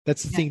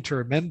That's the thing to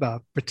remember,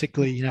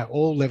 particularly,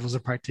 all levels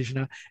of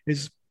practitioner,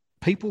 is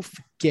people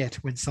forget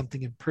when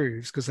something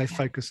improves because they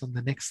focus on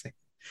the next thing.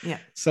 Yeah.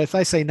 So if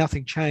they say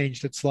nothing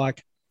changed, it's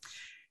like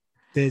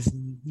there's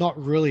not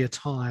really a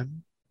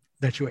time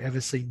that you'll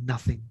ever see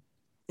nothing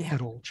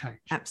at all change.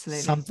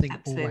 Absolutely. Something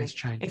always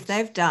changes. If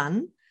they've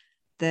done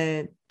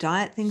the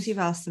diet things you've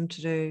asked them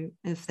to do,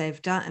 if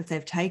they've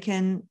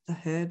taken the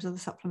herbs or the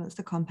supplements,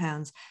 the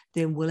compounds,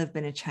 there will have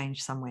been a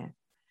change somewhere.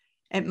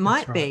 It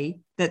might be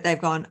that they've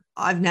gone,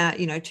 I've now,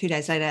 2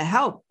 days later,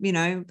 help,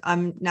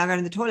 I'm now going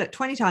to the toilet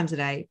 20 times a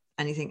day.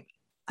 And you think,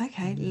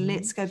 okay,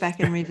 let's go back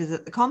and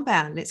revisit the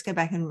compound. Let's go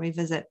back and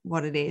revisit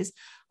what it is.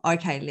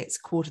 Okay, let's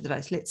quarter the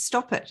dose. Let's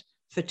stop it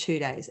for 2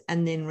 days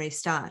and then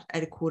restart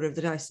at a quarter of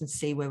the dose and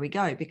see where we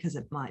go, because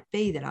it might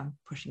be that I'm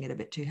pushing it a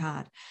bit too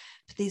hard.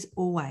 But there's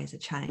always a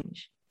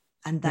change,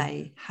 and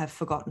they have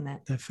forgotten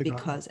it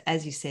because,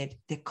 as you said,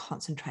 they're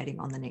concentrating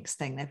on the next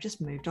thing. They've just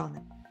moved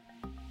on.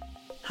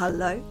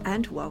 Hello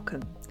and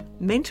welcome.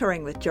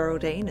 Mentoring with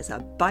Geraldine is a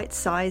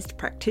bite-sized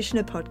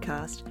practitioner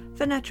podcast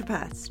for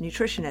naturopaths,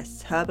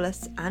 nutritionists,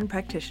 herbalists, and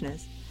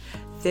practitioners.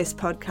 This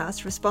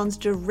podcast responds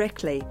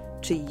directly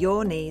to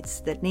your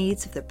needs, the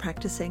needs of the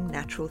practicing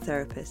natural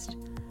therapist.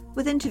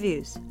 With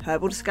interviews,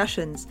 herbal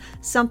discussions,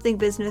 something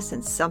business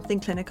and something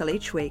clinical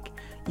each week,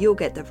 you'll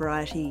get the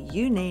variety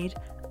you need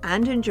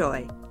and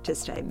enjoy to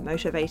stay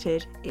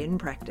motivated in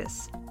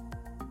practice.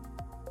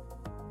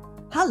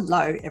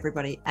 Hello,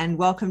 everybody, and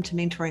welcome to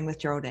Mentoring with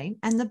Geraldine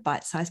and the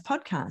Bite Size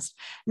Podcast.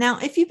 Now,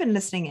 if you've been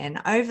listening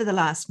in over the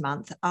last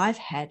month, I've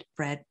had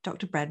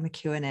Dr. Brad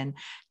McEwen in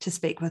to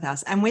speak with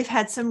us, and we've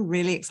had some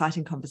really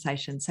exciting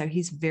conversations. So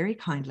he's very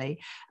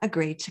kindly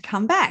agreed to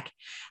come back.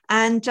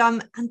 And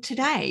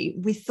today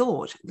we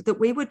thought that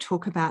we would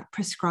talk about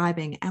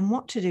prescribing and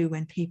what to do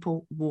when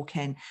people walk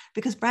in,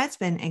 because Brad's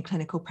been in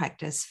clinical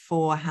practice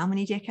for how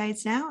many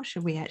decades now?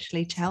 Should we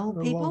actually tell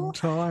people? A long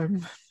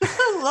time.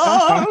 A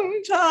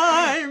long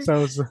time. So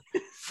it was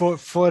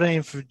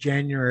 14th of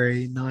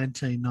January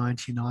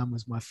 1999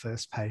 was my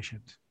first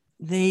patient.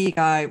 There you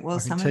go. Well,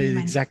 I can tell you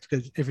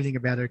exactly everything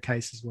about her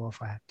case as well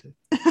if I had to.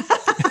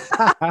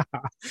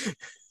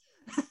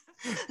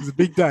 It was a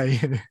big day.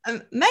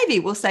 Maybe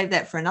we'll save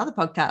that for another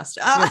podcast.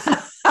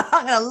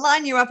 I'm going to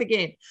line you up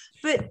again.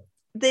 But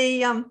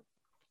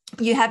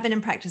you have been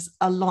in practice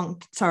a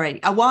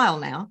while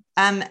now.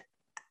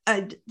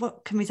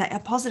 What can we say? A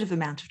positive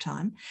amount of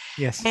time.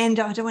 Yes. And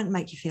I don't want to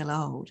make you feel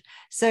old.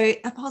 So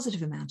a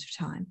positive amount of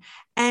time.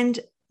 And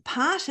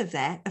part of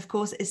that, of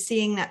course, is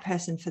seeing that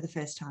person for the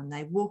first time.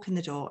 They walk in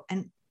the door,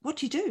 and what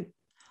do you do?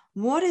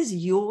 What is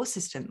your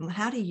system?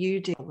 How do you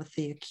deal with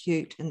the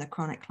acute and the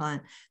chronic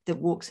client that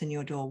walks in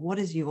your door? What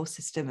is your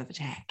system of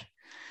attack?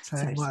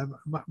 So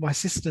my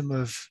system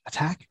of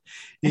attack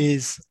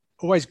is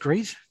always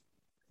greet.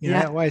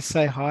 Always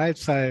say hi.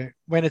 So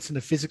when it's in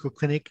a physical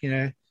clinic,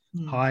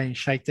 hi and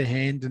shake their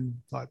hand, and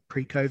like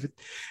pre-COVID,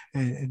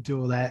 and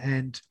do all that.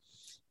 And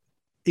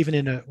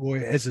even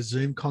as a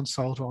Zoom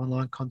consult or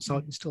online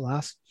consult, you still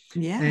ask.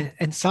 Yeah.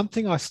 And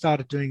something I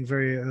started doing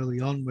very early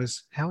on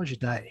was, how was your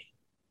day?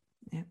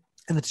 Yeah.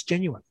 And it's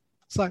genuine.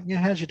 It's like,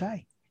 how's your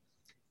day?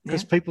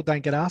 Because people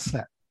don't get asked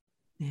that.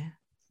 Yeah.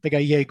 They go,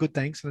 yeah, good,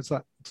 thanks. And it's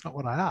like, it's not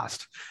what I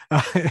asked.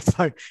 It's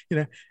like,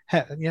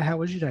 how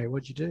was your day?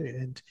 What'd you do?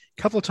 And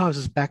a couple of times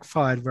it's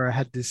backfired where I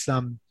had this,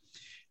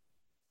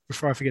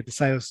 before I forget to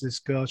say, it was this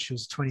girl, she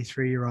was a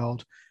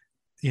 23-year-old,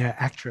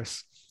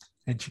 actress.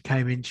 And she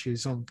came in, she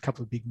was on a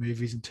couple of big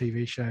movies and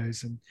TV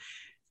shows.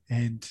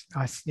 And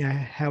I,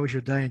 how was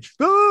your day? And she,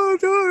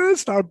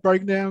 started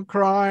breaking down,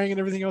 crying and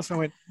everything else. I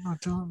went, am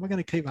I going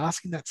to keep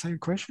asking that same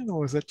question,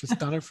 or has that just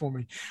done it for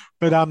me?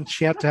 But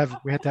we had to have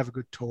a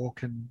good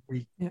talk, and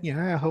we,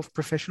 a health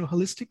professional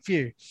holistic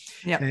view.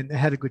 And I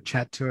had a good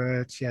chat to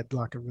her. She had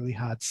like a really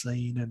hard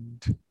scene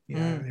and,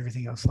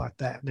 everything else like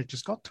that. And it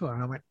just got to her.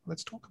 And I went,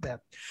 let's talk about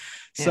it.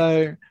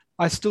 So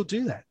I still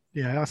do that.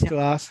 I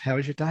still ask, how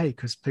was your day?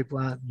 Because people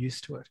aren't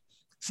used to it.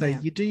 So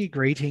you do your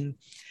greeting,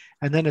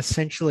 and then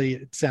essentially,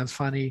 it sounds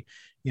funny,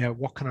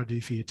 what can I do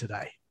for you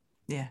today?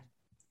 Yeah.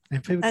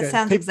 And that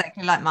sounds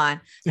exactly like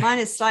mine. Mine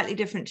is slightly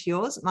different to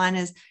yours. Mine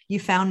is, you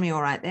found me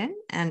all right then,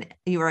 and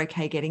you were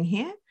okay getting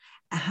here.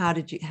 How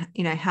did you,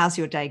 how's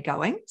your day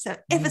going? So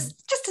if it's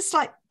just a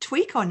slight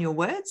tweak on your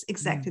words,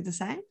 exactly the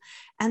same.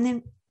 And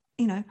then,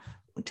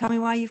 tell me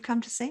why you've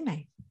come to see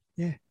me.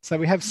 Yeah. So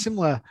we have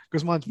similar,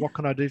 because mine's what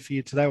can I do for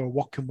you today, or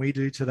what can we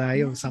do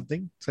today, or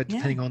something. So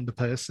depending on the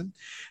person.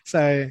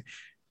 So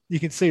you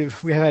can see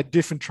we have had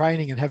different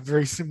training and have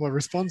very similar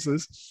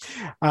responses.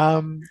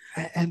 And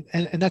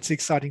that's the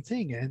exciting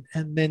thing.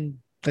 And then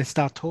they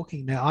start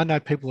talking. Now, I know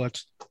people are,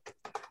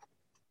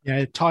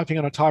 typing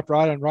on a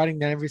typewriter and writing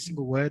down every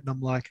single word. And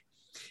I'm like,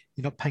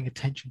 you're not paying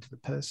attention to the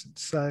person.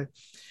 So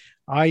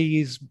I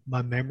use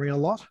my memory a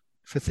lot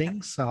for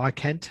things. So I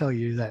can tell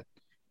you that,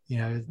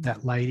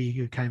 that lady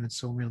who came and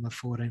saw me on the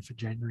 14th of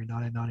January,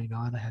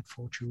 1999, I had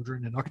 4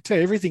 children, and I can tell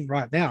you everything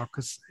right now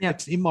because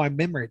it's in my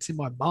memory, it's in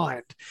my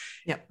mind.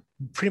 Yep.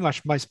 Pretty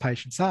much most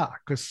patients are,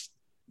 because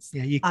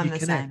you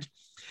connect.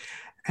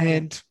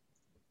 And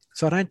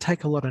So I don't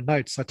take a lot of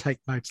notes. I take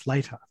notes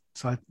later.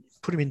 So I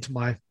put them into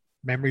my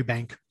memory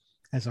bank,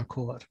 as I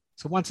call it.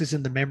 So once it's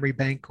in the memory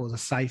bank or the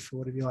safe or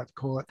whatever you like to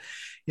call it,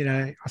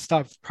 I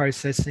start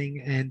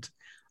processing, and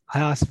I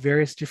ask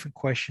various different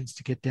questions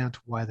to get down to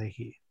why they're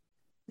here.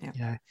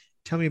 Yeah.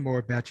 Tell me more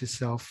about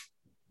yourself.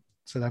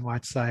 So they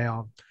might say,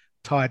 I'm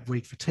tired,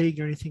 weak, fatigued,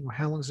 or anything. Or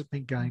how long has it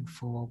been going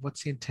for?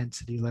 What's the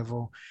intensity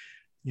level?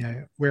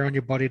 Where on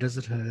your body does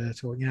it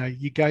hurt? Or,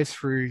 you go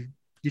through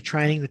your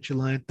training that you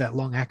learned, that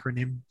long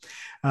acronym.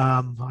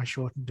 I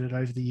shortened it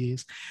over the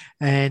years.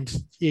 And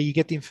you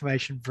get the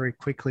information very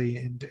quickly.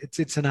 And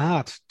it's an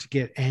art to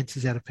get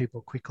answers out of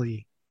people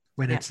quickly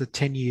when it's a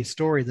 10-year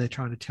story they're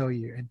trying to tell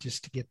you, and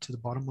just to get to the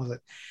bottom of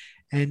it.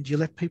 And you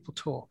let people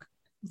talk.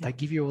 They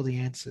give you all the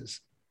answers.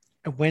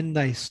 And when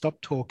they stop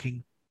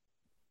talking,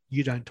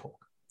 you don't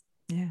talk.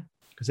 Yeah.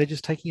 Because they're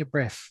just taking a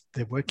breath.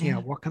 They're working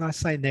out, what can I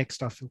say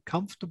next? I feel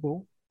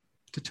comfortable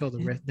to tell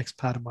the next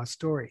part of my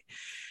story.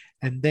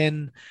 And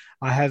then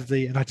I have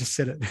and I just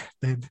said it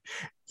then,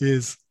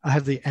 I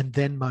have the and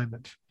then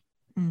moment.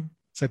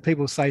 So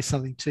people say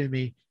something to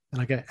me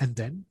and I go, and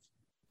then?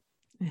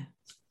 Yeah.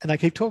 And they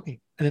keep talking.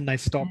 And then they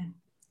stop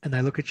and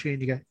they look at you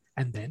and you go,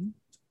 and then?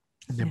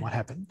 And then what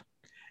happened?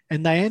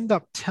 And they end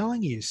up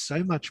telling you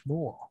so much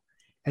more.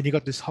 And you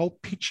got this whole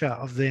picture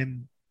of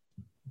them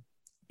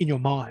in your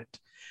mind,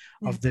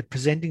 of them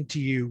presenting to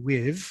you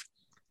with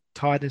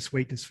tiredness,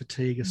 weakness,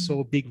 fatigue, a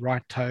sore big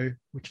right toe,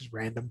 which is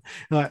random,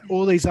 like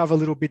all these other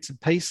little bits and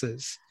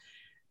pieces.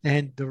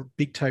 And the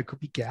big toe could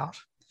be gout,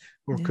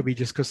 or it could be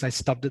just because they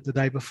stubbed it the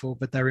day before,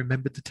 but they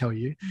remembered to tell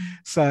you.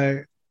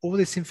 So all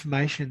this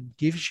information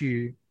gives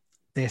you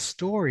their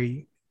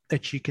story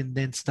that you can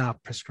then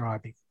start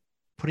prescribing,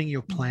 putting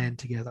your plan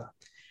together.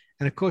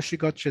 And of course, you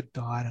got your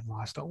diet and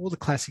lifestyle, all the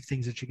classic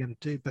things that you're going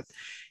to do, but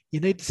you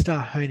need to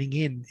start honing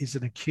in. Is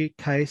it an acute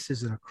case?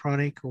 Is it a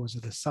chronic? Or is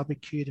it a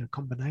subacute, a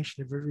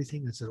combination of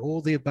everything? Is it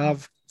all the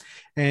above?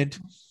 And,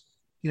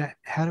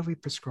 how do we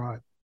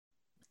prescribe?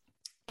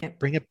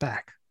 Bring it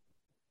back.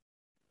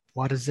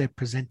 What is their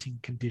presenting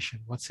condition?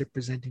 What's their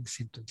presenting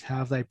symptoms? How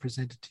have they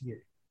presented to you?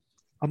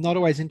 I'm not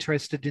always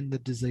interested in the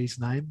disease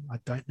name. I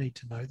don't need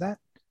to know that.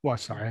 Well,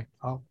 sorry,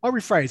 I'll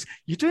rephrase.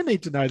 You do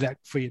need to know that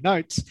for your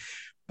notes,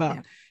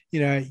 but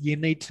you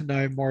need to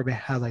know more about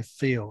how they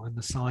feel and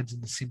the signs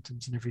and the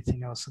symptoms and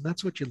everything else. And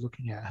that's what you're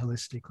looking at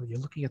holistically. You're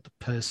looking at the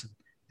person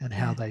and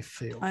how they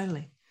feel,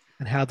 totally,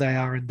 and how they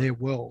are in their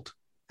world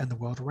and the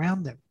world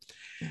around them.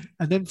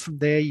 And then from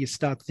there, you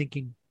start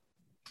thinking,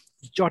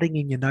 jotting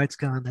in your notes,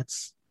 going,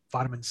 that's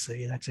vitamin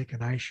C, that's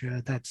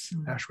echinacea, that's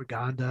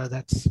ashwagandha,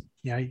 that's,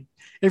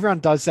 everyone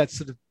does that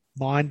sort of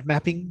mind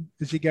mapping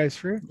as you go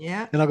through.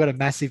 Yeah. And I've got a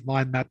massive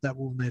mind map that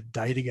will need a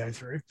day to go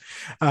through.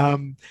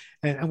 And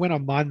when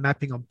I'm mind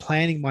mapping, I'm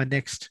planning my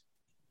next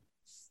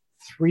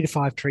 3 to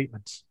 5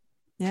 treatments,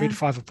 3 to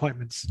 5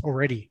 appointments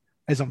already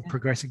as I'm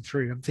progressing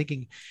through. I'm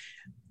thinking,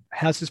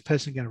 how's this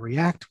person going to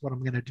react? What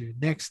I'm going to do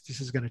next? This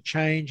is going to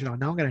change. And I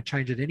know I'm going to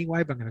change it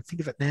anyway, but I'm going to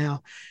think of it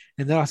now.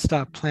 And then I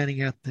start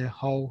planning out their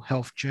whole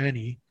health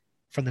journey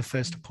from the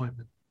first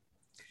appointment.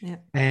 Yeah.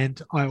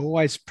 And I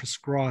always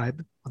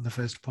prescribe on the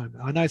first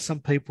appointment. I know some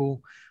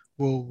people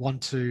will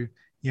want to,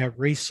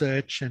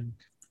 research and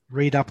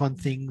read up on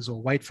things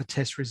or wait for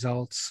test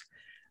results,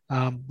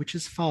 which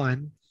is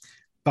fine.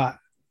 But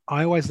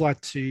I always like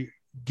to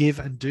give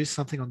and do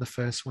something on the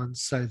first one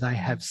so they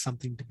have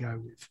something to go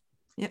with.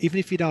 Yep. Even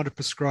if you don't want to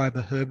prescribe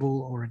a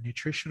herbal or a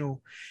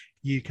nutritional,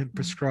 you can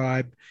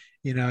prescribe,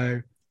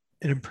 an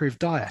improved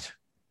diet.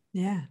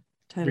 Yeah,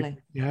 totally.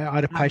 I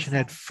had a patient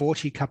had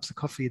 40 cups of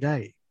coffee a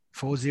day.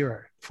 40.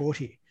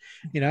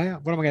 What am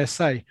I going to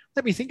say?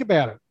 Let me think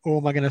about it. Or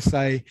am I going to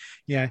say,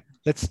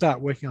 let's start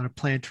working on a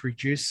plan to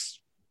reduce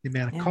the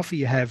amount of coffee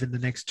you have in the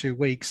next 2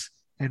 weeks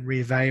and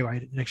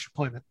reevaluate at the next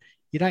appointment?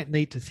 You don't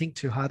need to think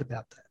too hard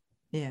about that.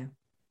 Yeah.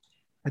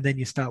 And then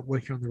you start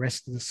working on the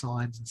rest of the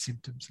signs and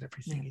symptoms and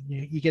everything.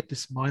 Yeah. And you get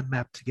this mind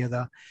map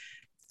together.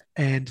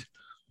 And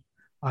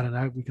I don't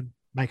know, we can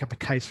make up a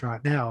case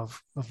right now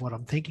of what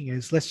I'm thinking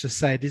is, let's just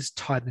say it is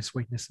tiredness,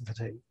 weakness, and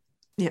fatigue.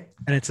 Yeah.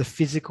 And it's a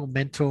physical,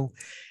 mental,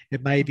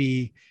 it may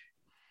be,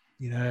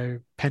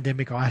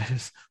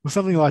 pandemic-itis or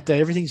something like that.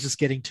 Everything's just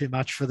getting too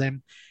much for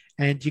them.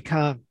 And you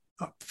can't,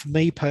 for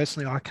me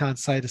personally, I can't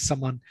say to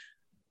someone,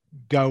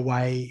 go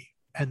away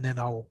and then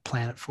I will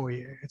plan it for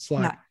you. It's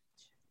like,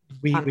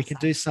 we can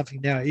do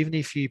something now. Even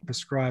if you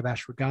prescribe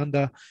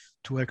ashwagandha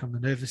to work on the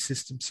nervous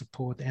system,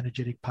 support the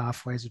energetic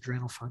pathways,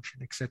 adrenal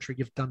function, etc.,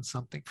 you've done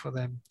something for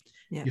them.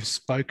 Yep. You've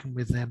spoken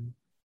with them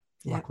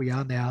like we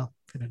are now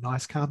in a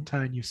nice calm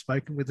tone. You've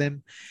spoken with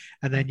them,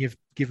 and then you've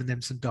given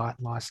them some diet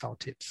and lifestyle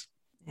tips.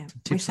 Yeah,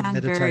 tips we sound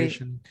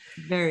meditation.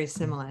 Very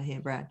similar here,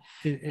 Brad.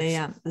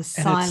 The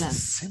silence. It's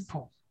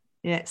simple.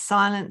 Yeah,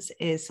 silence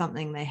is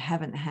something they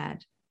haven't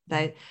had.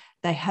 They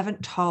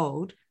haven't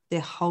told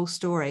their whole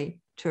story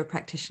to a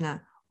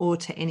practitioner or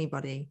to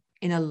anybody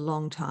in a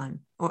long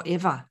time or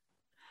ever,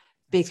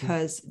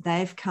 because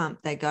they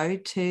go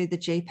to the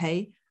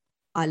GP.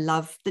 I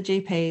love the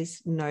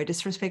GPs, no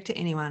disrespect to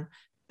anyone,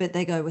 but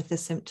they go with the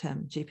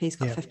symptom. GP's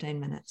got 15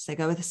 minutes. They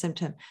go with a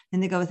symptom. Then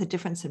they go with a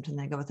different symptom.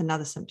 They go with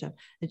another symptom.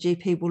 The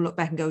GP will look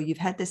back and go, you've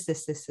had this.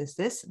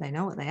 They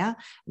know what they are.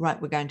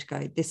 Right, we're going to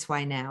go this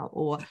way now,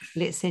 or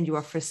let's send you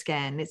off for a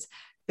scan.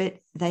 But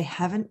they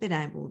haven't been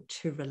able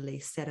to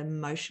release that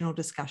emotional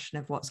discussion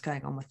of what's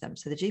going on with them.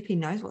 So the GP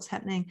knows what's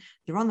happening.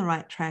 They're on the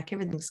right track.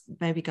 Everything's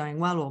maybe going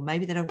well, or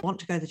maybe they don't want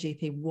to go to the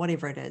GP,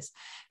 whatever it is,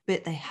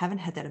 but they haven't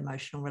had that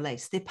emotional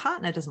release. Their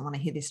partner doesn't want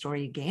to hear their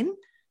story again.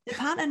 Their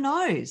partner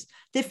knows.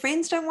 Their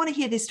friends don't want to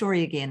hear their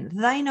story again.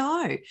 They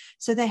know.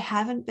 So they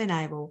haven't been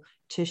able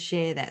to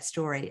share that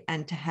story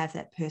and to have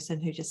that person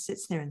who just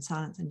sits there in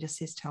silence and just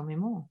says, tell me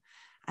more.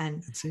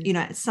 And,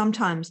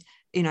 sometimes,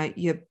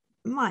 you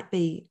might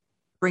be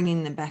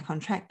bringing them back on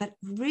track, but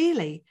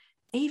really,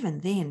 even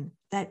then,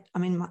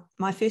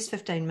 my first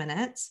 15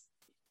 minutes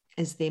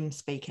is them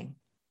speaking.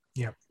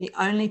 Yeah. The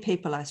only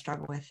people I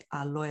struggle with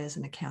are lawyers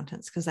and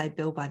accountants, because they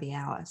bill by the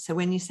hour. So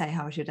when you say,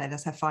 how was your day? They'll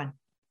say, fine.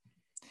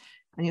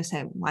 And you'll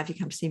say, why have you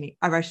come to see me?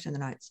 I wrote it in the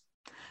notes.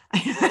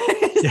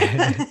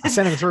 I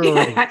sent them through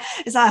already.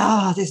 It's like,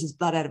 oh, this is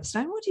blood out of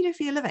stone. What do you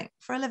do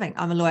for a living?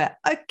 I'm a lawyer.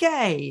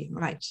 Okay,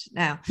 right.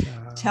 Now,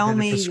 tell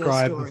me your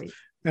story.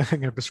 I'm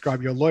going to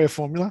prescribe your lawyer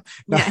formula.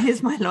 No. Yeah,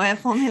 here's my lawyer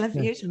formula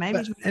for you.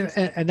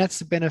 And that's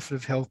the benefit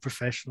of health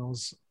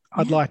professionals.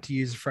 I'd like to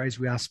use the phrase,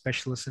 we are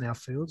specialists in our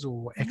fields,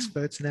 or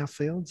experts in our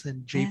fields,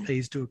 and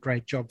GPs do a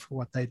great job for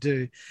what they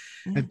do.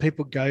 And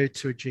people go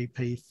to a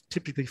GP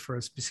typically for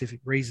a specific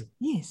reason.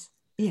 Yes.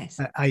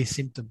 A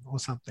symptom or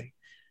something.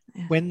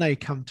 Yeah. When they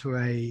come to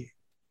a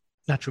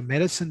natural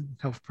medicine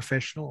health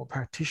professional or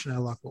practitioner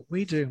like what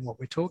we do and what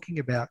we're talking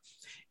about,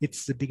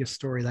 it's the biggest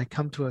story. They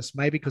come to us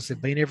maybe because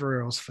they've been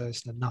everywhere else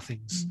first and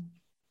nothing's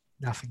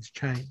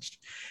changed.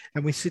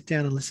 And we sit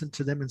down and listen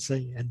to them and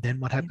say, and then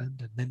what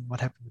happened? And then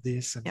what happened with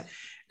this?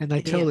 And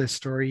they tell their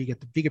story. You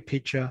get the bigger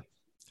picture.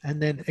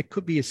 And then it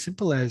could be as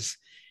simple as,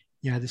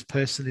 this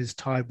person is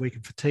tired, weak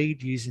and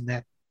fatigued, using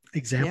that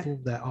example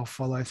that I'll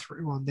follow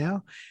through on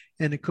now.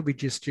 And it could be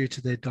just due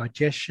to their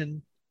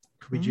digestion,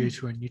 could be due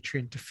to a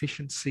nutrient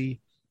deficiency,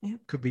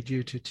 could be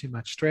due to too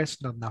much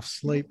stress, not enough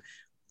sleep.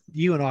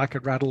 You and I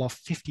could rattle off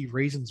 50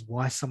 reasons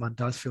why someone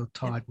does feel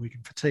tired, weak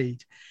and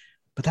fatigued.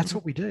 But that's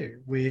what we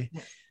do. We're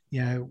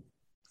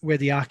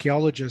the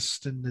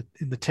archaeologist and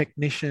the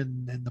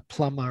technician and the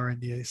plumber and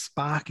the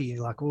sparky,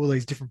 like all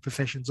these different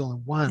professions all in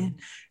one,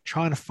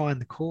 trying to find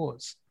the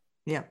cause.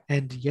 Yeah.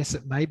 And yes,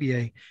 it may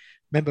be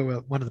remember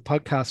one of the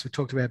podcasts we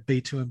talked about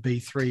B2 and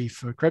B3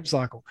 for Krebs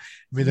cycle.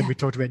 Then we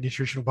talked about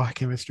nutritional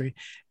biochemistry.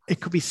 It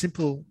could be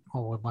simple,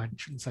 I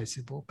shouldn't say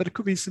simple, but it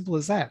could be as simple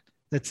as that.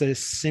 That's a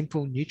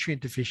simple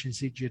nutrient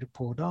deficiency due to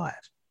poor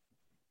diet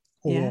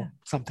or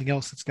something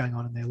else that's going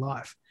on in their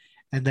life.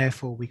 And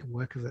therefore we can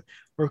work with it.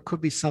 Or it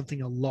could be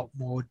something a lot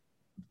more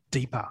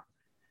deeper.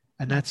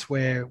 And that's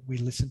where we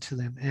listen to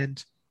them.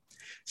 And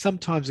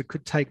sometimes it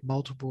could take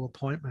multiple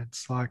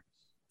appointments. Like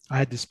I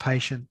had this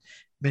patient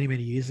many,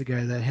 many years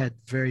ago that had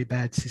very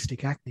bad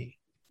cystic acne.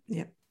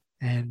 Yep.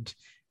 And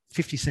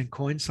 50-cent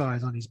coin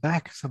size on his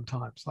back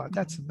sometimes. Like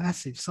that's a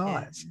massive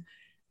size.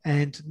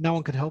 And no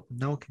one could help him.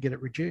 No one could get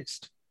it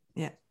reduced.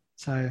 Yeah.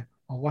 So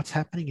what's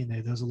happening in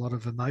there? There's a lot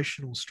of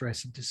emotional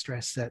stress and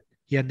distress that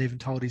he hadn't even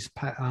told his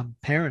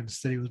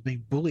parents that he was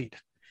being bullied.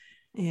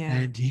 Yeah.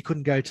 And he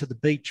couldn't go to the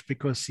beach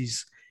because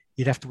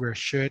he'd have to wear a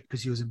shirt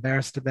because he was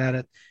embarrassed about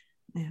it.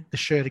 Yeah. The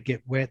shirt would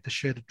get wet, the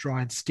shirt would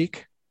dry and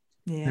stick.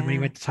 Yeah. And when he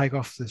went to take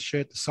off the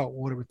shirt, the salt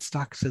water would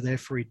stuck. So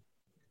therefore he'd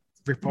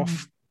rip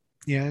off,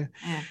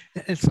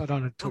 It's, I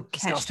don't want to talk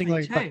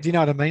disgustingly, but do you know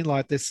what I mean?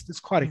 Like this, it's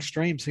quite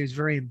extreme. So he was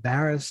very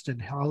embarrassed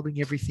and holding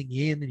everything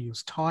in, and he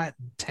was tight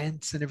and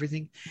tense and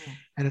everything. Yeah.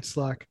 And it's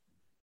like,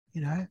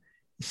 you're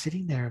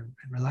sitting there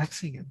and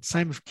relaxing. And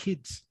same with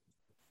kids.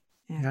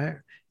 Yeah.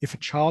 If a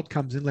child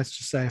comes in, let's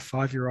just say a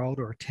 5-year-old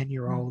or a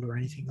 10-year-old or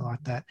anything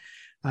like that,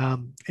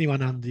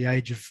 anyone under the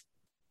age of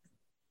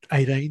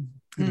 18,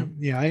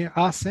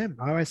 ask them.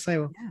 I always say,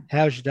 well,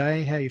 how's your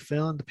day? How are you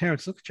feeling? The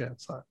parents look at you.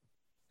 It's like,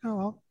 oh,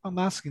 well, I'm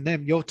asking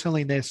them. You're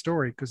telling their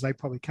story because they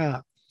probably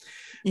can't.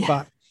 Yeah.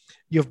 But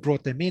you've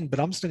brought them in. But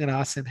I'm still going to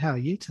ask them, how are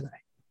you today?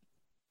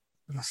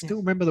 And I still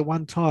remember the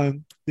one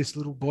time this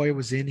little boy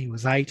was in, he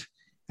was 8,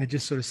 and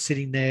just sort of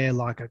sitting there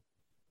like a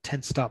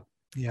tensed up,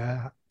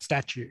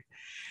 statue.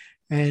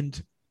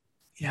 And,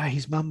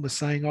 his mum was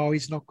saying, oh,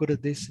 he's not good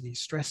at this and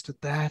he's stressed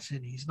at that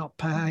and he's not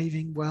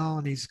behaving well.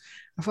 And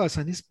I thought I was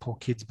saying, this poor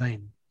kid's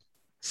been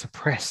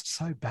suppressed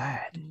so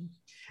bad. And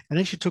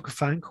then she took a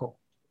phone call.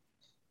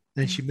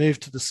 Then she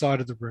moved to the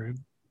side of the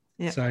room,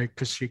 so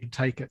because she can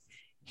take it.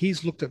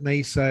 He's looked at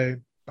me, so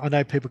I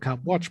know people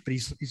can't watch, but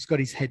he's got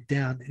his head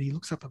down and he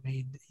looks up at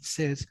me and he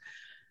says,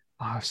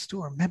 I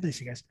still remember this.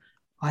 He goes,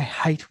 I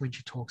hate when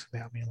she talks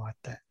about me like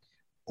that.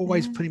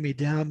 Always putting me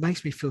down,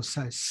 makes me feel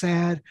so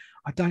sad.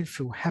 I don't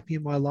feel happy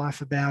in my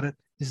life about it.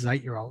 This is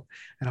 8-year-old.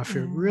 And I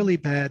feel really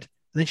bad.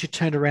 And then she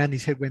turned around,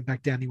 his head went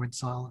back down, he went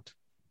silent.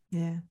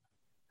 Yeah.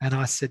 And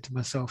I said to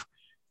myself,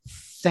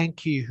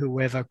 thank you,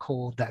 whoever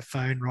called that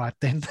phone right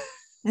then.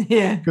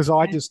 Yeah. Because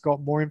I just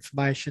got more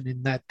information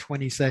in that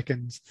 20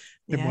 seconds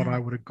than what Yeah. I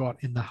would have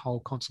got in the whole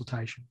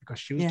consultation, because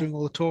she was Yeah. doing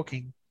all the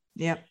talking.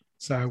 Yep.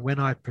 So when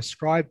I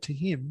prescribed to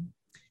him,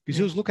 because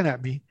he Yeah. was looking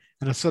at me,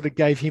 and I sort of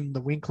gave him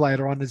the wink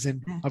later on, as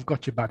in, Yeah. I've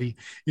got you, buddy.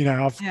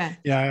 Yeah.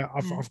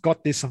 I've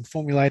got this. I'm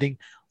formulating.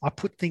 I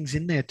put things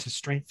in there to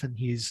strengthen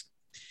his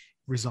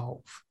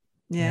resolve,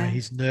 Yeah.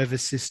 his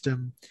nervous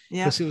system,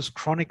 Yeah. because it was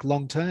chronic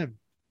long term.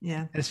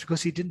 Yeah. And it's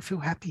because he didn't feel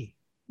happy.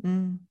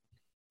 Mm.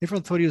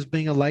 Everyone thought he was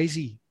being a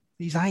lazy.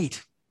 He's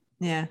 8.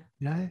 Yeah.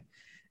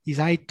 He's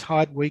 8,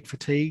 tired, weak,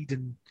 fatigued,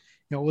 and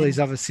all Yeah. these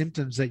other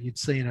symptoms that you'd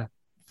see in a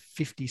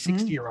 50,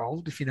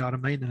 60-year-old, if you know what I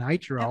mean, an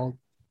 8-year-old.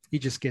 He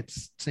just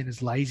gets seen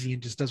as lazy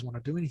and just doesn't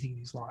want to do anything in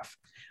his life.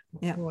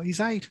 Yeah. Well, he's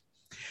 8.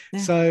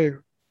 Yeah. So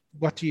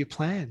what do you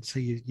plan? So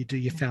you do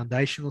your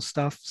foundational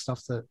stuff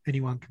that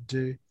anyone can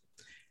do.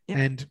 Yep.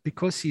 And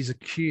because his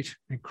acute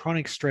and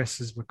chronic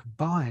stresses were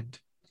combined,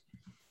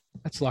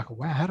 that's like,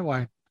 wow, how do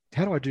I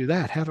do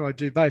that? How do I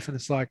do both? And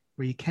it's like,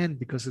 well, you can,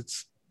 because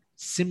it's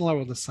similar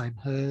or the same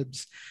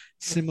herbs,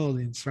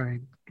 similar in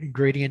same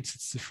ingredients,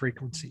 it's the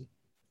frequency.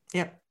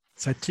 Yep.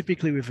 So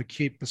typically with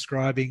acute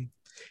prescribing,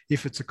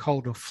 if it's a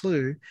cold or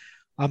flu,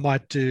 I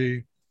might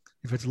do,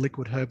 if it's a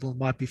liquid herbal, it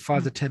might be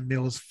 5 to 10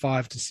 mils,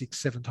 5 to 6,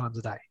 7 times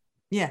a day.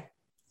 Yeah.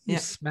 You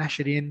smash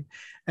it in,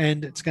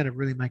 and it's going to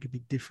really make a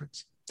big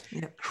difference.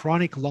 Yep.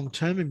 Chronic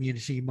long-term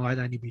immunity might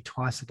only be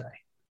twice a day.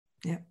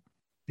 Yep.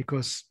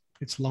 Because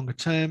it's longer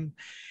term.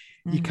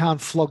 You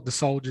can't flog the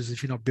soldiers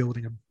if you're not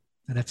building them.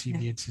 And that's the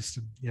immune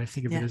system.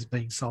 Think of it as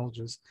being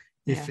soldiers.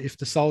 If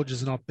the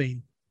soldiers are not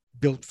being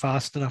built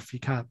fast enough, you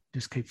can't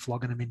just keep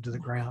flogging them into the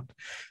ground.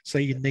 So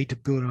you need to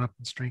build them up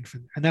and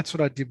strengthen. And that's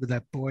what I did with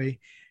that boy.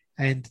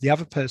 And the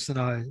other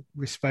person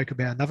we spoke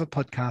about, another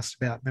podcast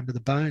about, remember the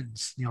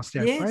bones, the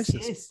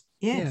osteoporosis? Yes.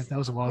 Yeah, that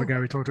was a while ago.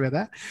 We talked about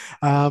that.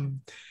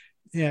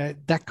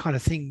 That kind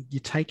of thing, you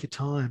take your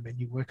time and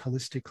you work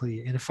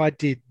holistically. And if I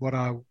did what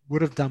I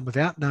would have done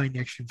without knowing the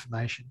extra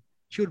information,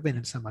 she would have been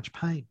in so much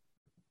pain.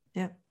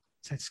 Yeah.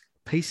 So it's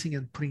piecing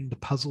and putting the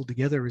puzzle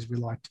together, as we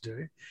like to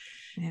do,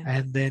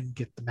 and then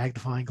get the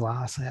magnifying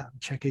glass out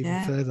and check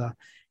even further.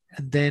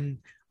 And then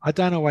I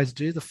don't always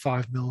do the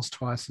 5 mils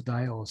twice a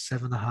day or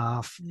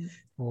 7.5,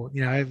 or,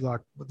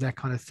 like that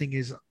kind of thing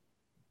is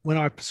when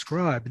I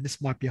prescribe, and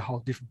this might be a whole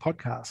different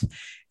podcast,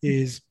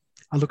 is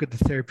I look at the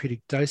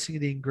therapeutic dosing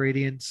of the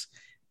ingredients,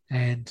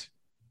 and,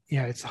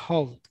 it's a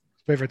whole,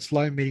 whether it's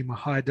low, medium, or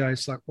high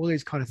dose, like all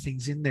these kind of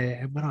things in there.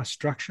 And when I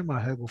structure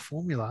my herbal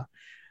formula,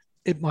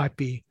 it might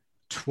be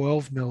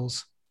 12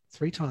 mils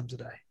 3 times a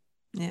day.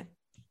 Yeah.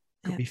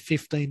 Could be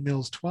 15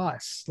 mils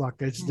twice. Like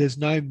there's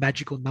no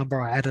magical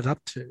number I add it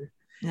up to.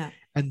 Yeah.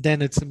 And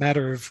then it's a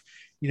matter of,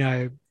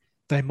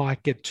 they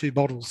might get 2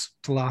 bottles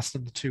to last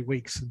them the 2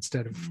 weeks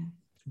instead of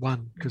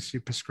 1, because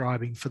you're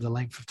prescribing for the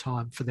length of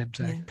time for them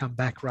to come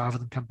back rather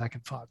than come back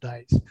in 5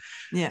 days.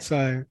 Yeah.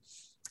 So,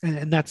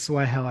 and that's the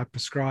way how I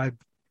prescribe.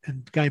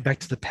 And going back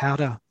to the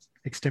powder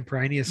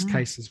extemporaneous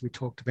cases we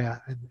talked about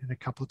and a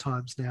couple of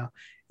times now,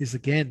 is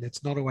again,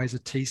 it's not always a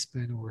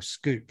teaspoon or a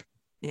scoop.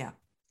 Yeah.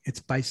 It's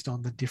based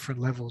on the different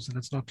levels, and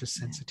it's not just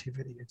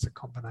sensitivity, it's a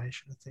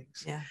combination of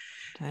things. Yeah,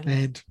 totally.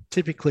 And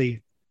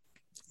typically,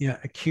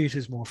 acute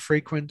is more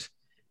frequent,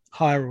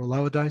 higher or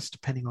lower dose,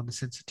 depending on the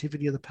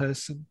sensitivity of the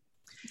person.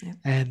 Yeah.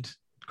 And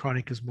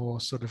chronic is more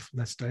sort of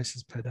less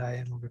doses per day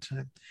and longer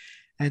term.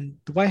 And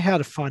the way how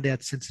to find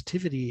out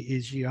sensitivity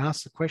is you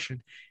ask the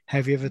question,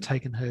 have you ever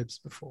taken herbs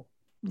before?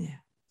 Yeah.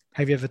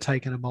 Have you ever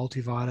taken a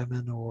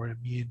multivitamin or an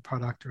immune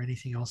product or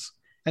anything else?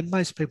 And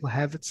most people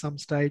have at some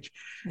stage.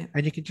 Yeah.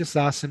 And you can just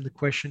ask them the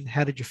question,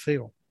 how did you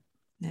feel?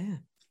 Yeah.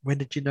 When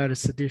did you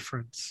notice the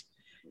difference?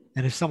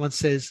 And if someone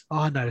says,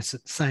 I noticed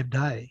it the same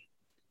day,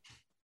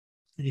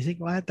 and you think,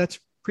 well, that's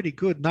pretty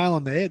good, nail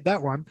on the head,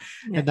 that one.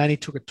 Yeah. And they only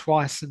took it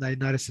twice and they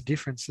noticed the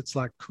difference. It's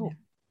like, cool. Yeah.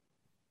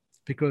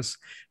 Because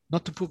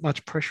not to put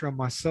much pressure on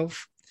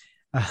myself,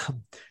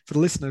 for the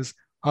listeners,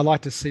 I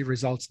like to see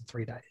results in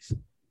 3 days.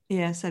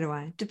 Yeah, so do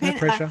I. No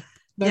pressure.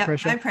 No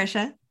pressure. No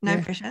pressure.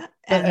 No pressure.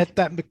 And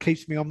that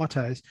keeps me on my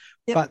toes.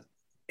 Yep. But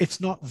it's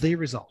not the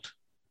result.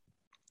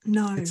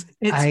 No, it's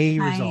a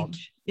result.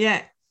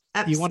 Yeah,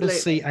 absolutely. You want to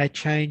see a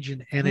change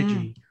in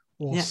energy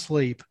or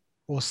sleep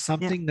or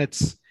something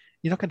that's,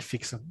 you're not going to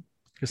fix them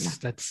because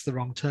that's the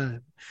wrong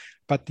term.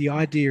 But the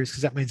idea is,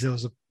 because that means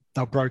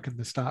they're broken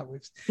to start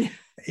with. Yeah.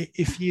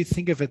 If you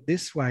think of it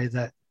this way,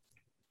 that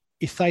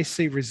if they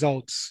see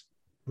results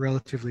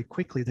relatively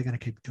quickly, they're going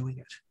to keep doing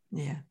it.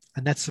 Yeah.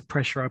 And that's the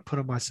pressure I put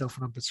on myself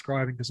when I'm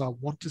prescribing, because I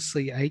want to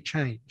see a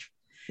change.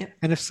 Yep.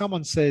 And if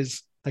someone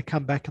says, they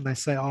come back and they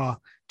say,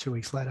 2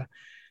 weeks later,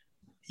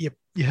 your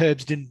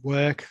herbs didn't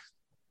work,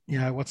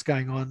 what's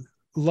going on?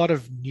 A lot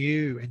of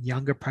new and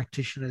younger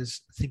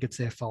practitioners think it's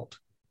their fault.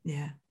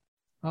 Yeah.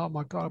 Oh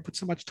my God, I put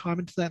so much time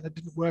into that and it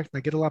didn't work. And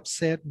they get all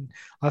upset. And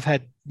I've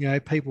had,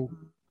 people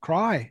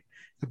cry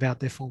about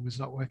their formulas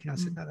not working. I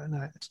said,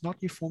 no, it's not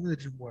your formula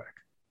that didn't work.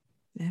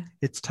 Yeah.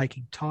 It's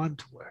taking time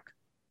to work.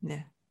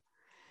 Yeah.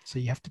 So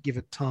you have to give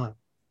it time.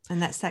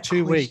 And that's that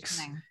 2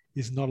 weeks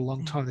is not a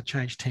long time to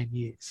change 10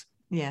 years.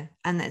 Yeah.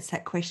 And that's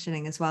that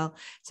questioning as well.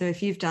 So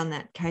if you've done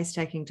that case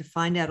taking to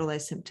find out all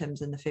those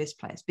symptoms in the first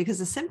place, because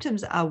the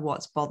symptoms are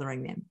what's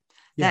bothering them.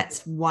 Yeah.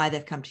 That's why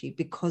they've come to you,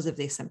 because of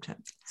their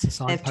symptoms. It's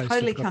a They've signpost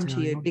totally of what's come to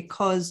going you on.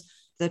 because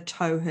the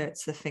toe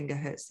hurts, the finger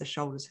hurts, the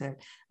shoulders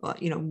hurt, or,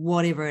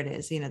 whatever it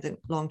is, the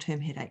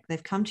long-term headache.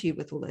 They've come to you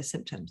with all those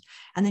symptoms.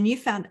 And then you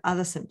found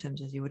other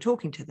symptoms as you were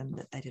talking to them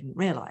that they didn't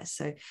realize.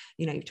 So,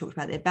 you've talked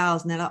about their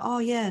bowels and they're like, oh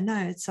yeah, no,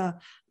 it's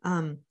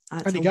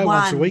only go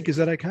once a week. Is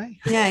that okay?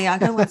 Yeah, I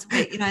go once a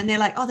week, and they're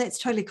like, oh, that's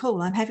totally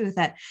cool. I'm happy with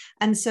that.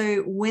 And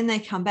so when they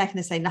come back and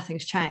they say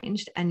nothing's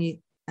changed, and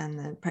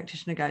the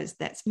practitioner goes,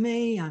 that's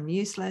me, I'm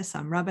useless,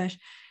 I'm rubbish.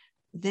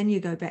 Then you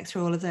go back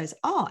through all of those.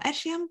 Oh,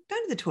 actually, I'm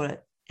going to the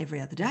toilet every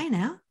other day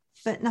now,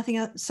 but nothing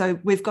else. So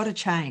we've got to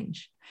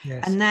change.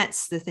 Yes. And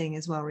that's the thing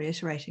as well,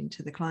 reiterating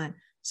to the client.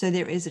 So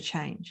there is a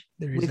change.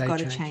 We've got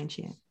to change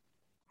here.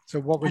 So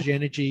what was your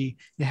energy?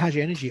 How's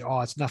your energy?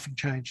 Oh, it's nothing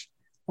changed.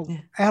 Well,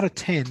 out of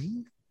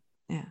 10,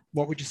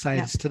 what would you say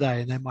it is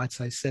today? And they might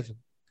say 7.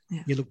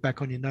 Yeah. You look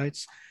back on your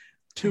notes.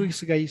 2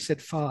 weeks ago, you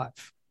said 5.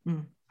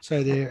 Mm.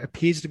 So there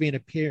appears to be an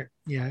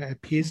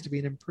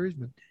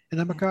improvement. And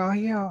then I go, oh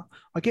yeah,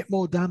 I get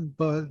more done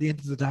by the end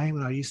of the day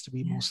when I used to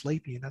be more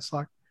sleepy. And it's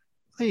like,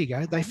 there you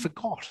go. They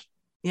forgot.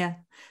 Yeah.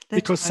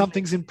 Because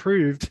something's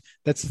improved.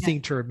 That's the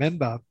thing to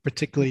remember,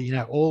 particularly,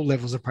 all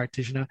levels of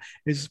practitioner,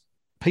 is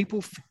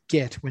people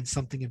forget when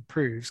something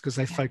improves because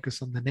they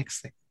focus on the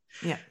next thing.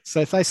 Yeah. So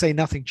if they say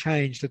nothing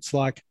changed, it's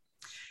like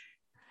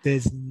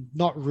there's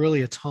not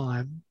really a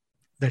time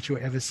that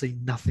you'll ever see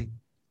nothing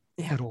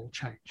at all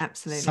change.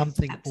 Absolutely.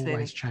 Something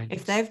always changes.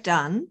 If they've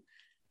done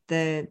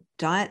the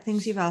diet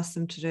things you've asked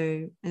them to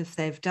do, if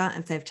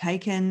they've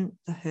taken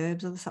the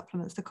herbs or the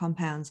supplements, the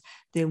compounds,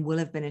 there will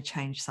have been a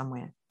change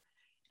somewhere.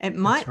 It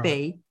might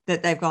be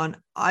that they've gone,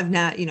 I've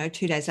now,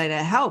 2 days later,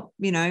 help,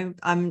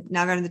 I'm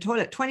now going to the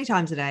toilet 20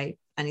 times a day.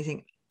 And you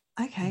think,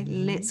 okay,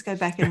 let's go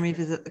back and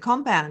revisit the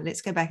compound.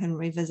 Let's go back and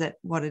revisit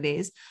what it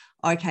is.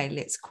 Okay,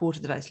 let's quarter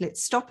the dose.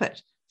 Let's stop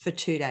it for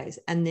 2 days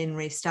and then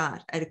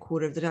restart at a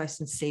quarter of the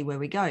dose and see where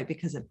we go,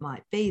 because it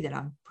might be that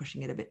I'm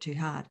pushing it a bit too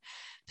hard.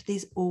 But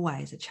there's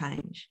always a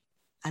change,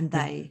 and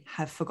they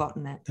have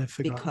forgotten that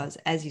because,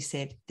 as you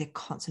said, they're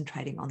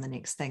concentrating on the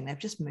next thing. They've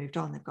just moved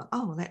on. They've gone,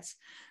 oh, well, that's,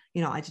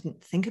 I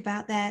didn't think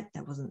about that.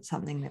 That wasn't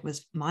something that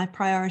was my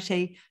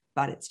priority,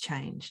 but it's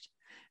changed.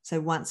 So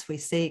once we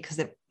see, because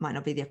it might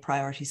not be their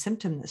priority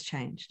symptom that's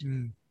changed.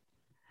 Mm.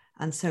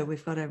 And so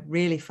we've got to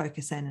really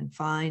focus in and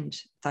find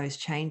those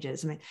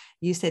changes. I mean,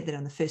 you said that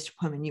on the first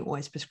appointment, you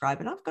always prescribe,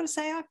 and I've got to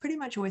say, I pretty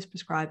much always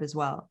prescribe as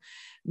well.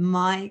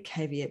 My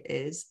caveat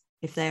is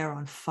if they are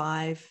on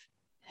 5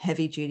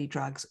 heavy duty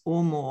drugs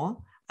or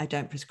more, I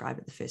don't prescribe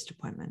at the first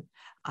appointment.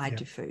 I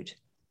do food.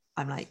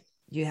 I'm like,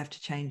 you have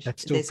to change.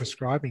 That's still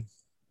prescribing.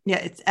 Yeah,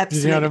 it's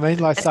absolutely. You know what I mean?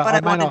 Like, that's what I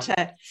wanted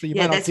to.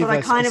 Yeah, that's what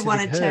I kind of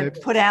wanted to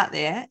put out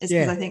there, is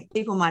because I think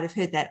people might have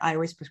heard that I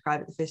always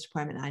prescribe at the first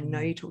appointment. I know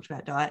you talked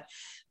about diet,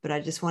 but I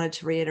just wanted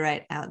to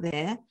reiterate out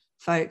there,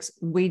 folks,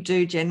 we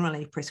do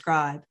generally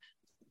prescribe,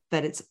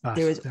 but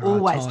there is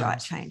always diet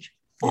change.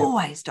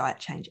 Always diet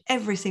change.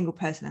 Every single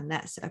person, and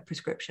that's a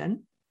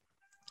prescription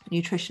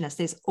nutritionist.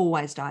 There's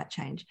always diet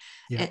change.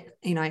 Yeah.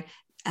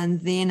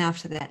 And then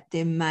after that,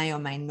 there may or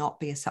may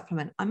not be a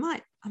supplement. I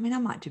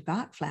might do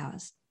bark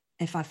flowers.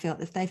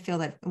 If they feel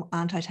that,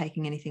 aren't I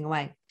taking anything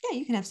away? Yeah,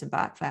 you can have some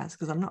bark flowers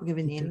because I'm not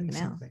giving you anything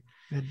else.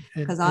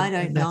 Because I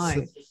don't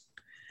know,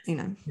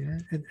 Yeah,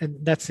 and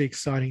that's the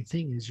exciting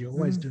thing, is you're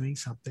always doing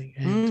something.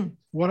 And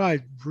what I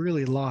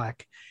really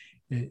like,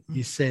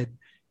 you said,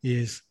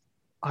 is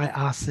I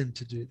ask them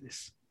to do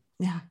this.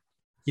 Yeah.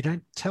 You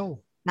don't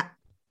tell. No.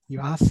 You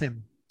ask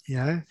them.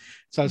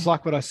 So it's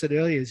like what I said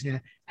earlier is,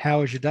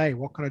 how was your day?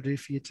 What can I do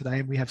for you today?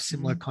 And we have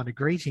similar kind of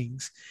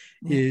greetings.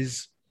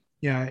 Is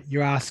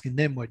you're asking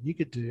them what you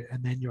could do,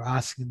 and then you're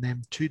asking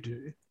them to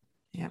do.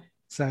 Yeah.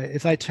 So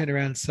if they turn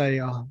around and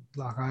say, oh,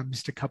 like I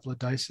missed a couple of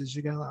doses,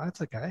 you go, oh,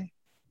 that's okay.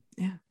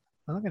 Yeah.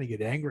 I'm not going to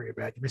get angry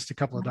about you missed a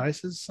couple of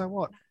doses. So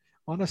what?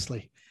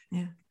 Honestly.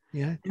 Yeah.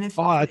 Yeah.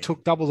 I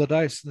took double the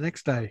dose the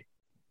next day.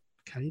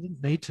 Okay, you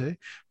didn't need to,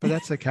 but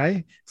that's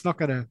okay. It's not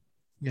going to,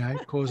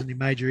 cause any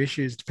major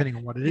issues, depending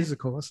on what it is, of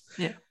course.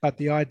 Yeah. But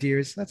the idea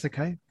is that's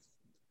okay.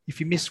 If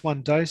you miss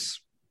one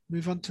dose,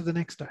 move on to the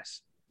next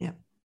dose. Yeah.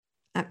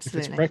 Absolutely.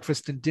 If it's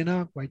breakfast and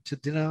dinner, wait to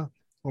dinner.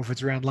 Or if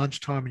it's around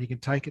lunchtime and you can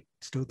take it,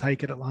 still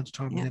take it at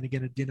lunchtime and then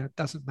again at dinner. It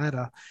doesn't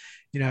matter,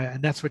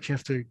 and that's what you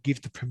have to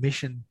give the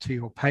permission to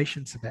your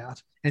patients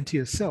about, and to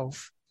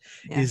yourself,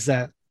 is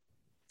that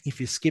if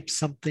you skip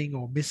something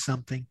or miss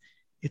something,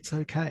 it's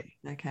okay.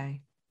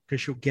 Okay.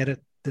 Because you'll get it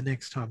the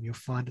next time. You'll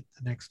find it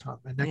the next time.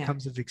 And that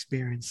comes of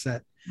experience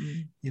that,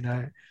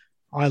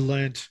 I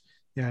learned,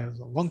 a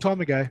long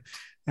time ago.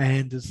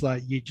 And it's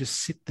like you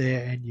just sit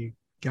there and you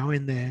go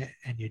in there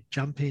and you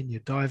jump in,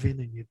 you dive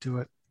in and you do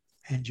it.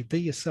 And you be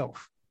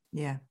yourself.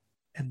 Yeah.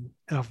 And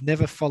I've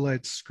never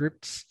followed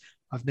scripts.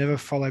 I've never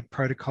followed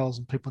protocols,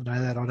 and people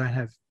know that. I don't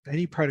have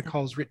any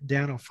protocols written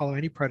down or follow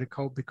any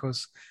protocol,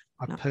 because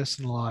I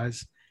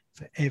personalize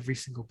for every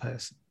single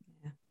person.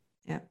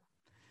 Yeah.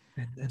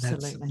 And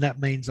Absolutely. that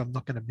means I'm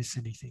not going to miss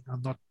anything.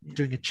 I'm not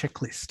doing a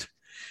checklist.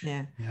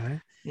 Yeah. You know?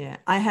 Yeah.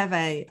 I have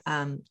a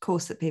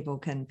course that people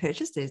can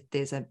purchase.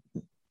 There's a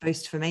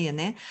boost for me in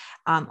there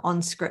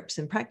on scripts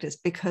and practice,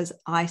 because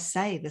I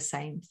say the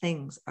same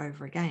things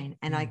over again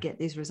and I get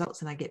these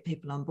results and I get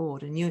people on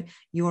board. And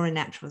you're a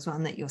natural as well,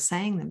 and that you're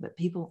saying them, but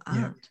people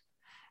aren't.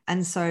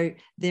 And so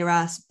they're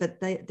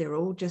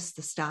all just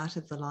the start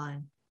of the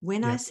line.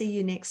 When I see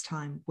you next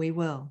time, we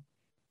will.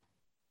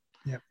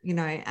 You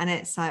know, and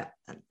it's like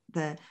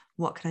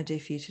what can I do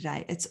for you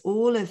today? It's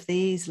all of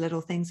these little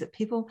things that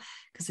people,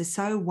 because they're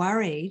so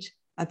worried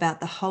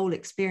about the whole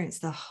experience,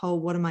 the whole,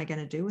 what am I going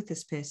to do with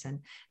this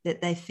person,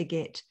 that they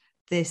forget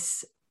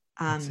this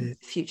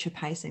future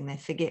pacing. They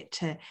forget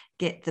to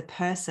get the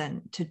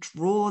person, to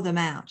draw them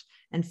out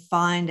and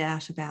find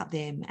out about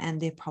them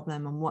and their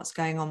problem and what's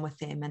going on with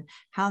them and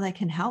how they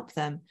can help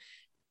them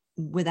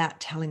without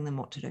telling them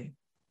what to do.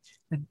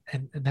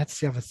 And that's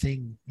the other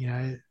thing, you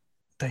know,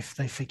 they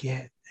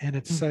forget. And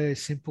it's so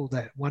simple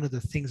that one of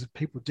the things that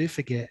people do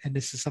forget, and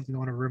this is something I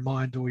want to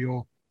remind all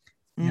your,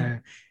 you know,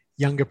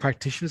 younger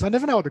practitioners. I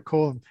never know what to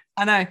call them.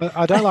 I know. But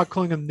I don't like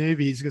calling them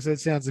newbies because it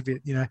sounds a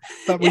bit, you know,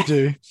 but we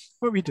do.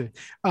 What we do.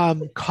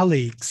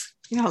 Colleagues.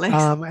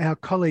 Our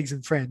colleagues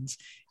and friends,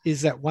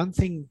 is that one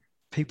thing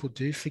people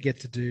do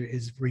forget to do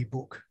is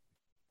rebook.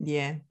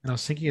 Yeah. And I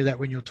was thinking of that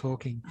when you're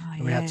talking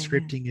about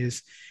scripting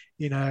is,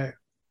 you know,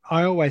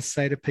 I always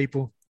say to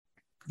people,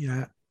 you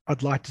know,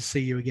 I'd like to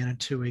see you again in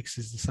 2 weeks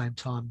is the same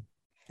time.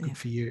 Good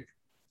for you.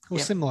 Or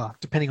similar,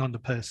 depending on the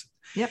person.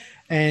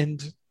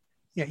 And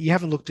you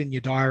haven't looked in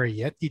your diary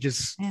yet. You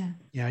just, you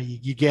know,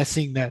 you're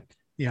guessing that,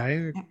 you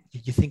know,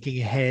 you're thinking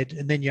ahead,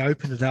 and then you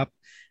open it up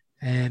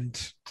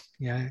and,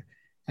 you know,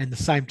 and the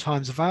same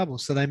time's available.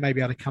 So they may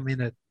be able to come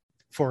in at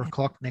 4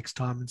 o'clock next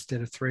time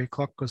instead of 3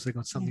 o'clock because they've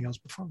got something else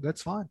before.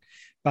 That's fine.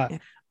 But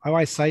I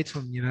always say to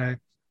them, you know,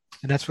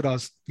 and that's what I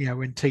was, you know,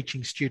 when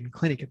teaching student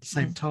clinic at the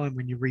same time,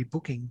 when you're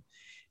rebooking,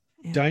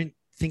 don't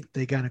think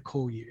they're going to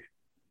call you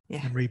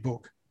and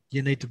rebook.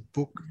 You need to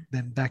book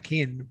them back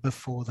in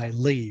before they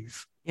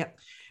leave.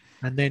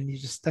 And then you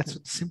just, that's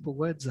what the simple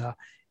words are.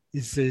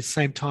 Is the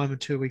same time in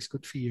 2 weeks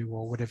good for you,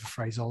 or whatever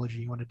phraseology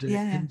you want to do?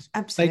 And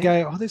absolutely.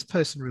 They go, oh, this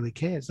person really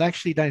cares. They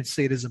actually don't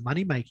see it as a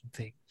money-making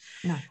thing.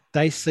 No.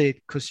 They see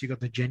it because you got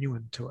the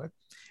genuine to it.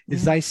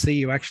 Is they see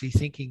you actually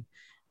thinking,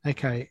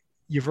 okay,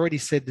 you've already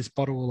said this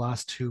bottle will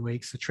last 2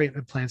 weeks. The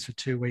treatment plan's for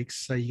 2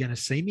 weeks. So you're going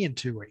to see me in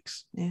 2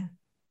 weeks. Yeah.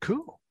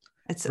 Cool.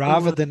 It's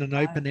rather than an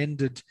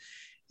open-ended,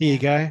 here you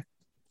go.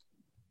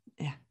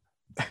 Yeah.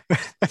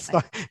 It's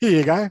like, here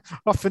you go,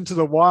 off into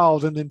the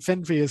wild and then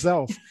fend for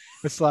yourself.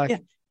 It's like,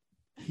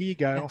 here you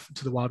go, off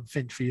into the wild and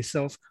fend for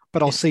yourself,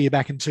 but I'll see you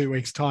back in 2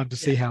 weeks' time to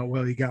see how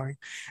well you're going.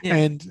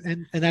 And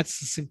that's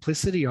the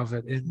simplicity of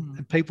it.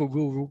 And people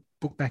will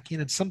book back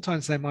in. And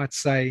sometimes they might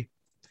say,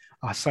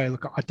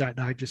 look, I don't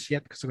know just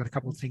yet because I've got a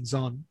couple of things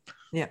on.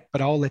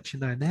 But I'll let you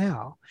know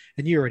now.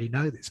 And you already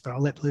know this, but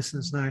I'll let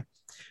listeners know.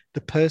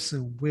 The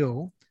person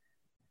will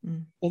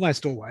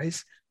almost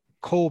always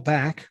call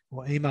back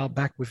or email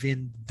back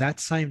within that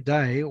same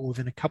day or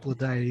within a couple of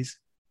days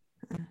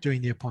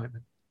during the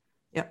appointment.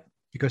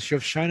 Because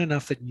you've shown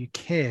enough that you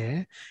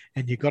care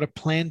and you've got a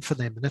plan for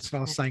them. And that's what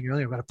I was saying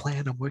earlier. I've got a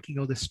plan. I'm working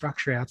all this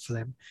structure out for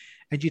them.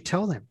 And you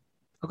tell them,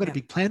 I've got a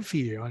big plan for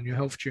you on your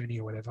health journey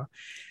or whatever.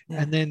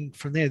 And then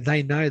from there,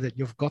 they know that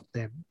you've got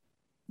them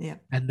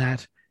and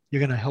that you're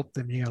going to help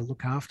them, you're going to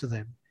look after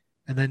them.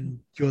 And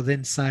then you're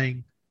then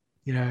saying,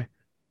 you know,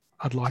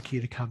 I'd like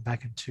you to come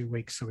back in 2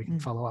 weeks so we can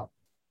follow up.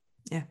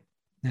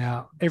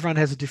 Now, everyone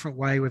has a different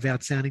way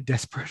without sounding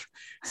desperate.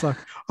 It's like,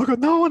 I've got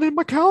no one in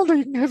my calendar.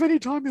 You can have any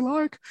time you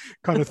like,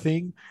 kind of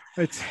thing.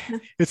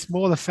 It's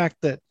more the fact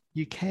that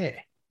you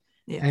care.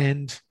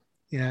 And,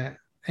 you know,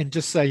 and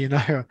just so you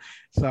know,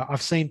 so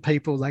I've seen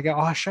people, they go,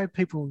 I show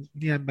people,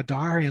 you know, my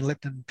diary and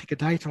let them pick a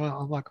date.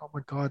 I'm like, oh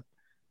my God.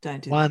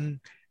 Don't do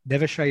One,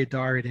 never show your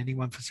diary to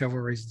anyone for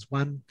several reasons.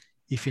 One,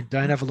 if you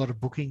don't have a lot of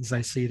bookings,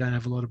 they see you don't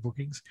have a lot of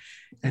bookings.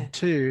 And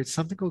two, it's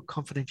something called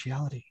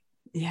confidentiality.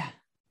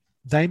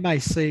 They may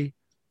see,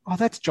 oh,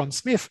 that's John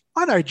Smith.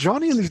 I know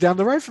John. He lives down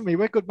the road from me.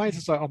 We're good mates.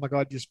 It's like, oh my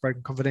God, you've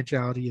broken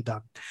confidentiality. You're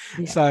done.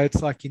 So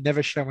it's like you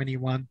never show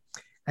anyone,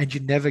 and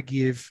you never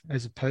give,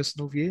 as a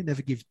personal view,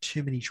 never give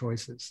too many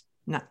choices.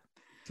 No.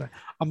 So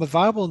I'm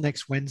available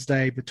next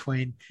Wednesday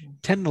between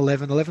 10 and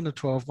 11, 11 and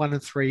 12, 1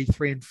 and 3,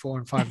 3 and 4,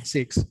 and 5 and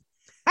 6.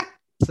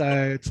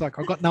 So it's like,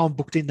 I've got no one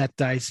booked in that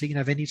day, so you can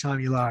have any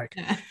time you like.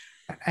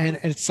 And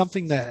it's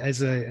something that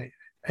as a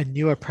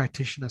newer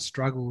practitioner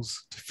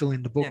struggles to fill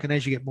in the book. And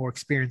as you get more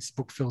experience, the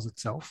book fills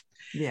itself.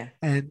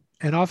 And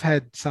I've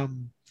had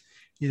some,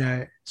 you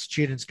know,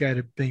 students go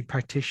to being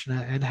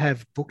practitioner and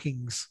have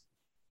bookings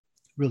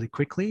really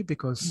quickly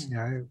because, you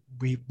know,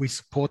 we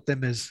support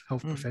them as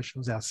health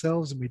professionals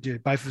ourselves, and we do,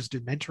 both of us do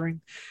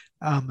mentoring,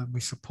 and we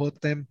support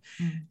them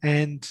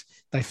and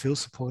they feel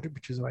supported,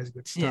 which is always a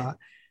good start.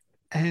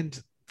 And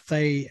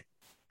they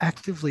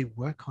actively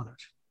work on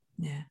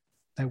it.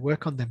 They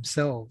work on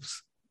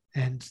themselves,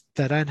 and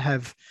they don't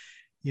have,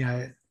 you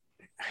know,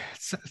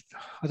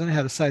 I don't know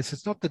how to say this.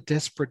 It's not the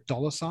desperate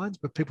dollar signs,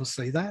 but people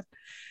see that.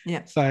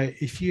 Yeah. So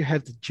if you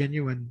have the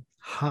genuine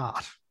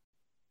heart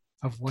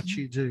of what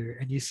you do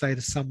and you say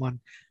to someone,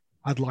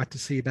 I'd like to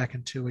see you back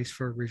in 2 weeks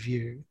for a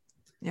review,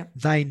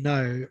 they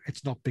know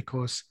it's not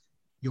because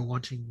you're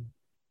wanting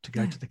to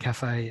go to the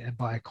cafe and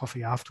buy a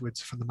coffee afterwards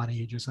for the money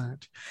you just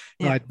earned.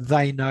 Right?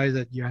 They know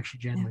that you actually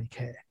genuinely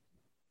care.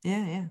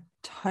 Yeah,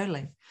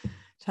 totally.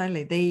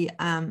 The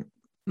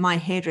my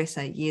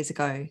hairdresser years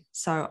ago,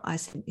 so I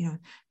said,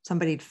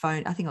 somebody'd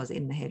phoned, I think I was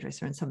in the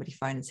hairdresser, and somebody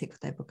phoned and said, could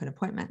they book an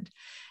appointment?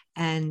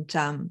 And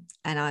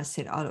I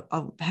said,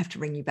 I'll have to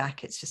ring you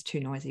back. It's just too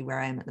noisy where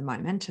I am at the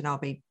moment, and I'll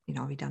be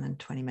done in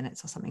 20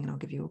 minutes or something, and I'll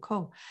give you a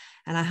call.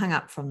 And I hung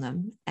up from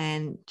them,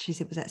 and she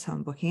said, was that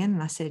someone booking in?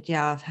 And I said,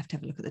 yeah, I'll have to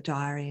have a look at the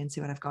diary and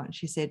see what I've got. And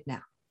she said,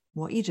 now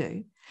what you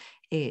do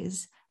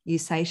is you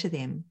say to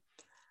them,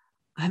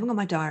 I haven't got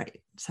my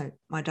diary. So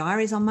my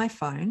diary's on my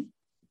phone.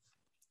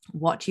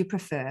 What do you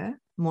prefer,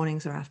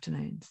 mornings or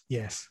afternoons?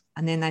 Yes.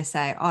 And then they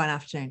say, an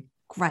afternoon.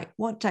 Great.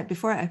 What day,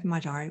 before I open my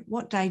diary,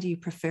 what day do you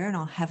prefer? And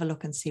I'll have a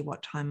look and see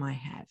what time I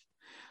have.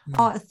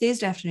 A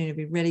Thursday afternoon would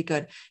be really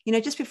good.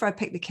 Just before I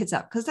pick the kids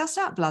up, because they'll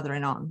start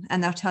blathering on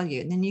and they'll tell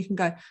you. And then you can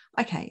go,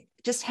 okay,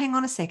 just hang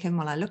on a second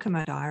while I look at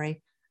my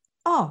diary.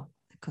 Of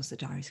course, the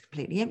diary is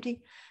completely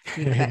empty.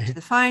 You go back to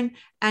the phone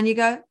and you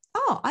go,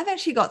 I've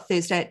actually got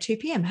Thursday at 2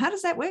 p.m. How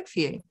does that work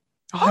for you?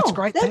 That's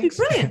great. That'd Thanks.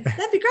 be brilliant.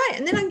 That'd be great.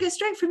 And then I can go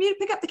straight from you to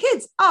pick up the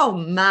kids. Oh,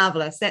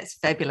 marvelous. That's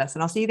fabulous.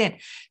 And I'll see you then.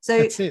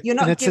 So you're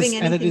not giving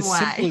anything away. And it is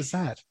simple as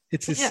that.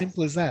 It's as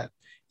simple as that.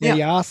 Now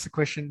you ask the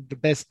question, the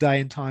best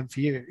day and time for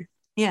you.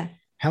 Yeah.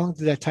 How long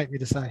did that take me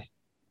to say?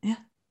 Yeah.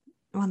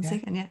 1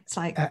 second. Yeah. It's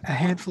like a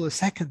handful of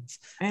seconds.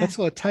 Yeah. That's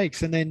all it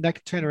takes. And then they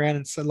can turn around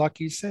and say, like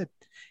you said,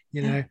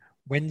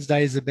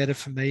 Wednesdays are better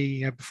for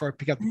me before I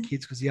pick up the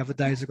kids, because the other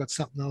days I've got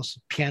something else,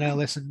 piano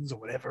lessons or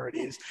whatever it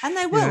is. And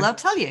they will. They'll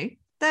tell you.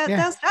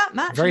 They'll start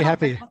much. Very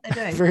happy. What they're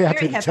doing. Very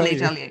happy to happily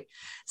tell you.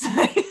 So.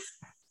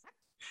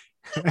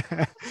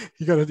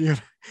 you got to.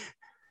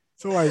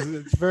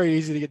 It's very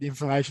easy to get the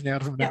information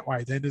out of them that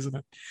way, then, isn't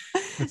it?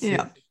 That's it.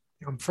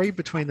 I'm free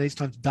between these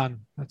times.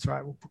 Done. That's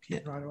right. We'll book you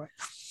in right away.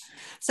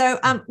 So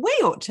we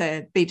ought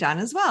to be done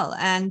as well.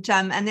 And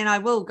then I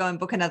will go and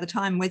book another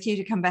time with you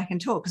to come back and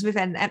talk, because we've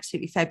had an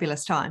absolutely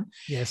fabulous time.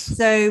 Yes.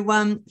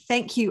 So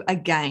thank you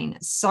again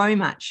so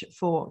much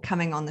for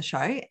coming on the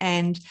show.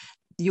 And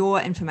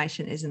your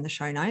information is in the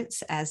show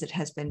notes, as it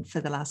has been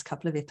for the last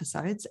couple of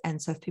episodes.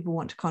 And so if people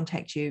want to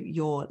contact you,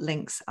 your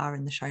links are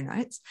in the show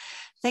notes.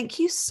 Thank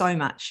you so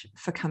much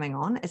for coming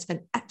on. It's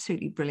been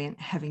absolutely brilliant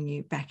having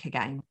you back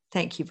again.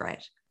 Thank you,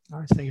 Brett.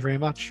 All right, thank you very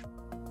much.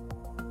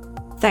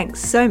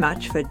 Thanks so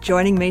much for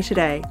joining me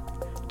today.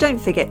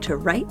 Don't forget to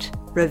rate,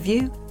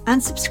 review,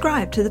 and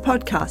subscribe to the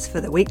podcast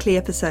for the weekly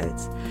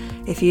episodes.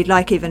 If you'd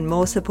like even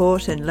more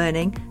support and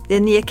learning,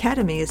 then the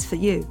Academy is for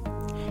you.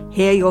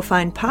 Here you'll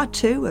find part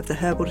 2 of the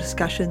herbal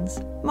discussions,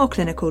 more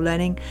clinical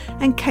learning,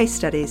 and case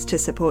studies to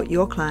support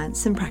your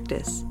clients in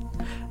practice.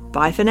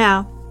 Bye for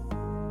now.